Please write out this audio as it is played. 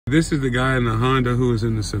This is the guy in the Honda who was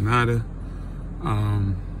in the Sonata.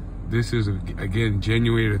 This is, again,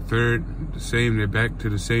 January the 3rd. The same, they're back to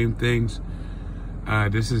the same things.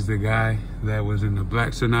 This is the guy that was in the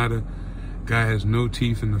black Sonata. Guy has no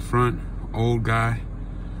teeth in the front. Old guy,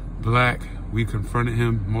 black. We confronted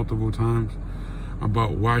him multiple times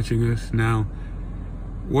about watching us. Now,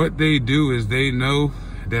 what they do is they know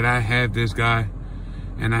that I have this guy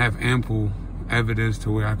and I have ample evidence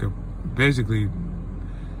to where I could basically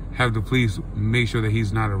have the police make sure that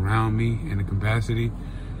he's not around me in a capacity.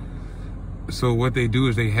 So what they do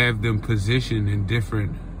is they have them positioned in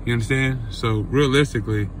different, you understand? So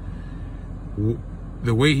realistically,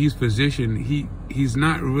 the way he's positioned, he's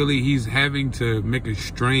not really, he's having to make a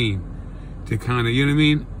strain to kind of, you know what I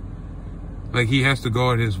mean? Like he has to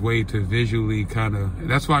go out his way to visually kind of,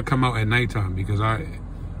 that's why I come out at nighttime, because I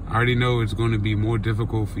already know it's going to be more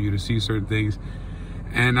difficult for you to see certain things.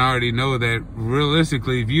 And I already know that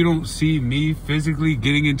realistically, if you don't see me physically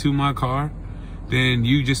getting into my car, then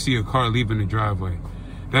you just see a car leaving the driveway.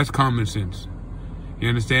 That's common sense. You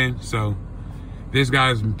understand? So this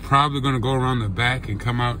guy's probably going to go around the back and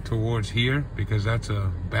come out towards here because that's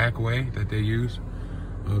a back way that they use.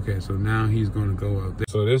 Okay, so now he's going to go out there.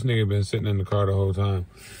 So this nigga been sitting in the car the whole time.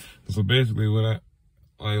 So basically what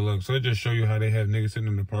look, so it just show you how they have niggas sitting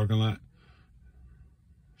in the parking lot.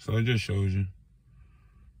 So it just shows you.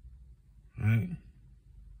 Right?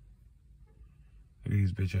 Look at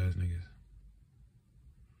these bitch ass niggas.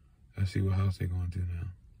 I see what house they going to now.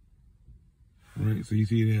 Right? So you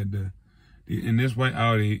see they had in this white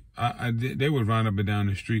Audi, they would run up and down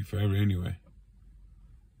the street forever anyway.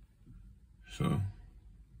 So,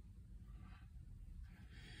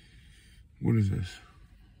 what is this?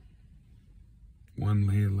 One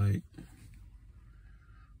layer light.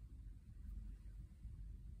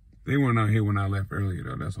 They weren't out here when I left earlier,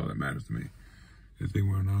 though. That's all that matters to me. If they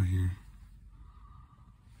weren't out here.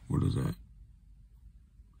 What is that?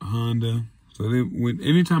 Honda. So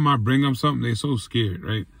anytime I bring up something, they're so scared,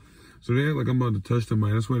 right? So they act like I'm about to touch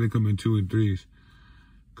somebody. That's why they come in 2 and 3s.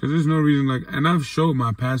 Because there's no reason, like, and I've showed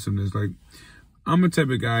my passiveness. Like, I'm a type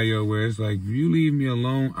of guy, yo, where it's like, if you leave me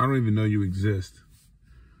alone, I don't even know you exist.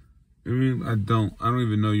 I mean, I don't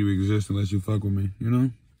even know you exist unless you fuck with me, you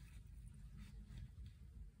know?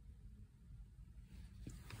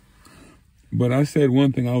 But I said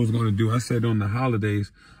one thing I was going to do. I said on the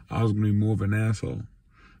holidays, I was going to be more of an asshole.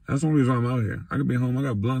 That's the only reason I'm out here. I could be home. I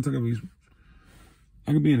got blunts. I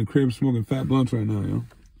could be in the crib smoking fat blunts right now, yo.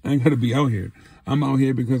 I ain't got to be out here. I'm out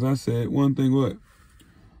here because I said one thing, what?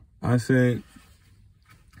 I said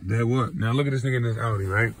that what? Now look at this nigga in this Audi,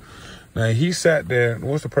 right? Now he sat there.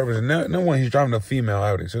 What's the purpose? No one, he's driving a female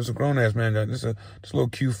Audi. So it's a grown-ass man got this little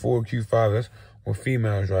Q4, Q5. That's what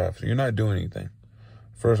females drive. So you're not doing anything.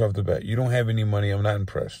 First off the bat, you don't have any money. I'm not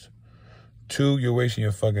impressed. 2, you're wasting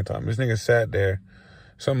your fucking time. This nigga sat there,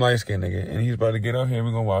 some light-skinned nigga, and he's about to get out here.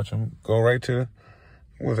 We're going to watch him. Go right to,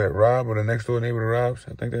 what was that, Rob or the next door neighbor to Rob's?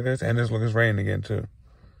 I think that is. And this look, it's raining again, too.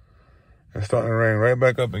 It's starting to rain right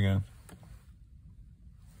back up again.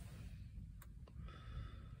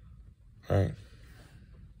 All right.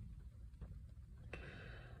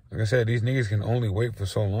 Like I said, these niggas can only wait for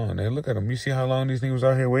so long. Hey, look at them. You see how long these niggas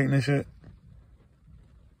out here waiting and shit?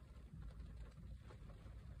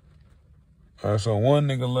 All right, so one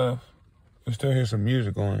nigga left. We still hear some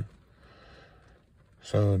music on.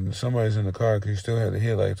 So somebody's in the car because he still had the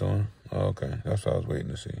headlights on. Oh, okay, that's what I was waiting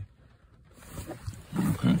to see.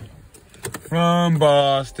 Okay. From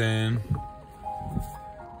Boston.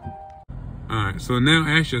 All right, so now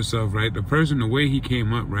ask yourself, right? The person, the way he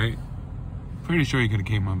came up, right? Pretty sure he could have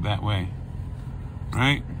came up that way,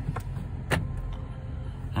 right?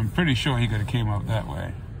 I'm pretty sure he could have came up that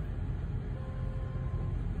way.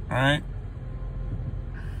 All right?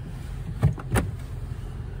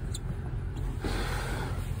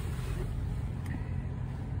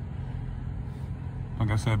 Like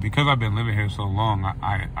I said, because I've been living here so long,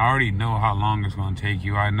 I already know how long it's going to take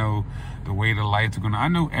you. I know the way the lights are going to... I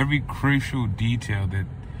know every crucial detail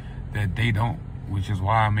that they don't, which is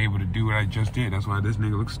why I'm able to do what I just did. That's why this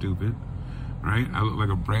nigga looks stupid, right? I look like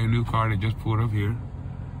a brand new car that just pulled up here,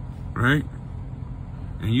 right?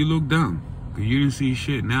 And you look dumb because you didn't see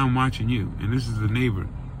shit. Now I'm watching you, and this is the neighbor,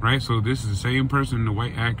 right? So this is the same person in the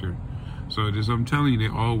white Acura. So this, I'm telling you,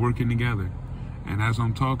 they're all working together. And as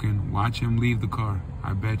I'm talking, watch him leave the car.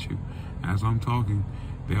 I bet you. As I'm talking,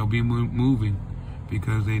 they'll be moving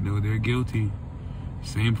because they know they're guilty.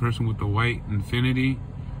 Same person with the white Infiniti,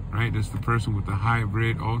 right? That's the person with the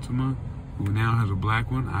hybrid Altima, who now has a black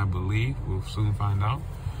one, I believe. We'll soon find out.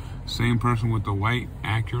 Same person with the white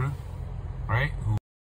Acura, right?